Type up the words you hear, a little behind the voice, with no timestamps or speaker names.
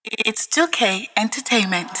It's 2K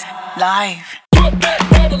Entertainment Live.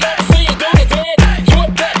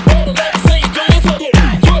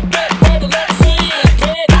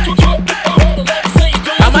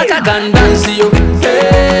 Amaka can dance you,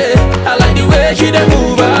 hey. I like the way she dey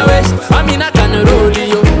move her waist. I mean I can roll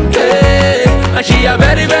you, hey. And she a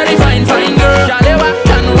very very fine girl. Shalewa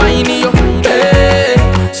can whine you, hey.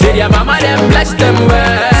 Say their mama them bless them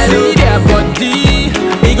well. See their body,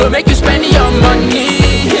 it go make you spend your money.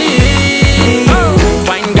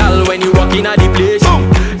 Fine girl when you walk in at the place,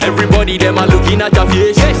 everybody them are looking at your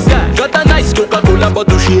face. Got a nice Coca-Cola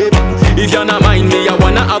bottle shape. If you're not mind me, I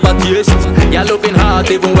wanna have a taste. You're looking hard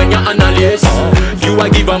even when you're analyst. You a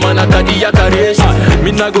give a man a cardiac arrest.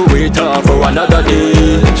 Me nah go wait for another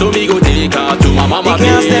day. So me go take her to my mama the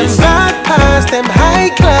girls them bad pass, them high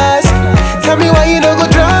class. Tell me why you don't go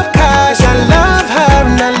drop cash. I love her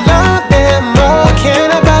and I love them more. What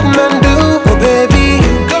can a bad man do? Oh baby,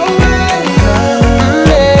 go away.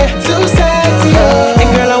 Yeah, too sexy. And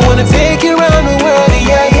girl I wanna take you around the world.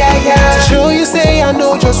 Yeah. To show you say I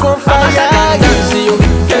know just one fire. You,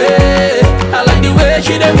 hey. I like the way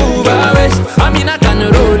she dey move her waist. I mean I can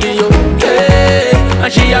roll you, hey.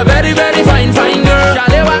 And she a very very fine girl.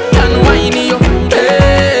 Shalewa can whine you,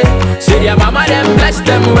 hey. Say their mama them bless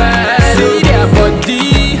them well. See their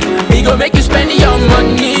body, it go make you spend your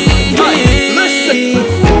money.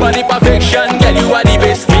 Body perfection, girl you are the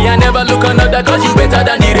best. Me I never look another cause you better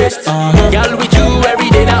than the rest. Girl with you every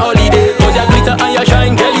day na holiday. Cause your glitter and your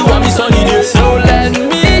shine, girl you want me sunny day. So let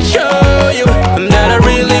me show you that I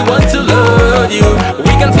really want to love you.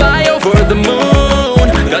 We can fly over the moon.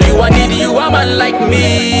 Girl you I need you, a man like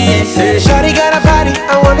me. Say Shawty got a body,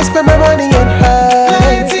 I wanna spend my money on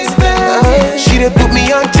her. She done put me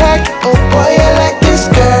on track, oh boy I like